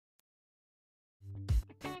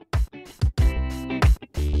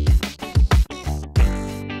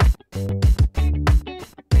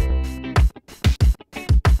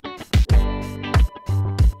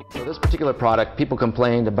particular product, people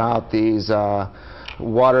complained about these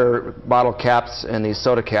water bottle caps and these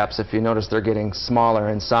soda caps. If you notice, they're getting smaller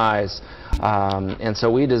in size. And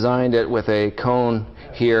so we designed it with a cone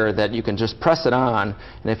here that you can just press it on,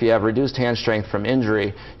 and if you have reduced hand strength from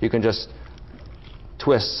injury, you can just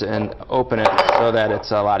twist and open it so that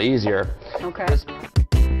it's a lot easier. Okay.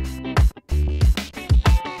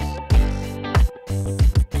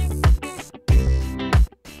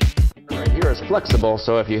 Right here is flexible,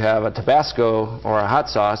 so if you have a Tabasco or a hot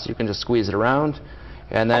sauce, you can just squeeze it around,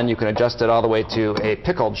 and then you can adjust it all the way to a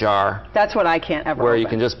pickle jar. That's what I can't ever Where open. you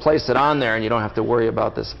can just place it on there and you don't have to worry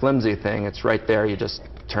about this flimsy thing. It's right there, you just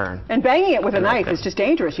turn. And banging it with a knife is just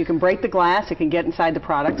dangerous. You can break the glass, it can get inside the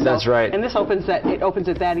product. So, that's right. And this opens that, it opens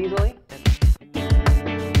it that easily?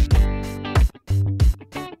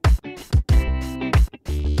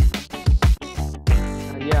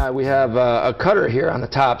 Yeah, we have a cutter here on the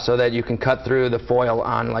top so that you can cut through the foil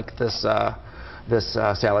on like this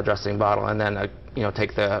salad dressing bottle, and then you know,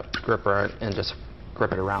 take the gripper and just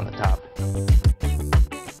grip it around the top.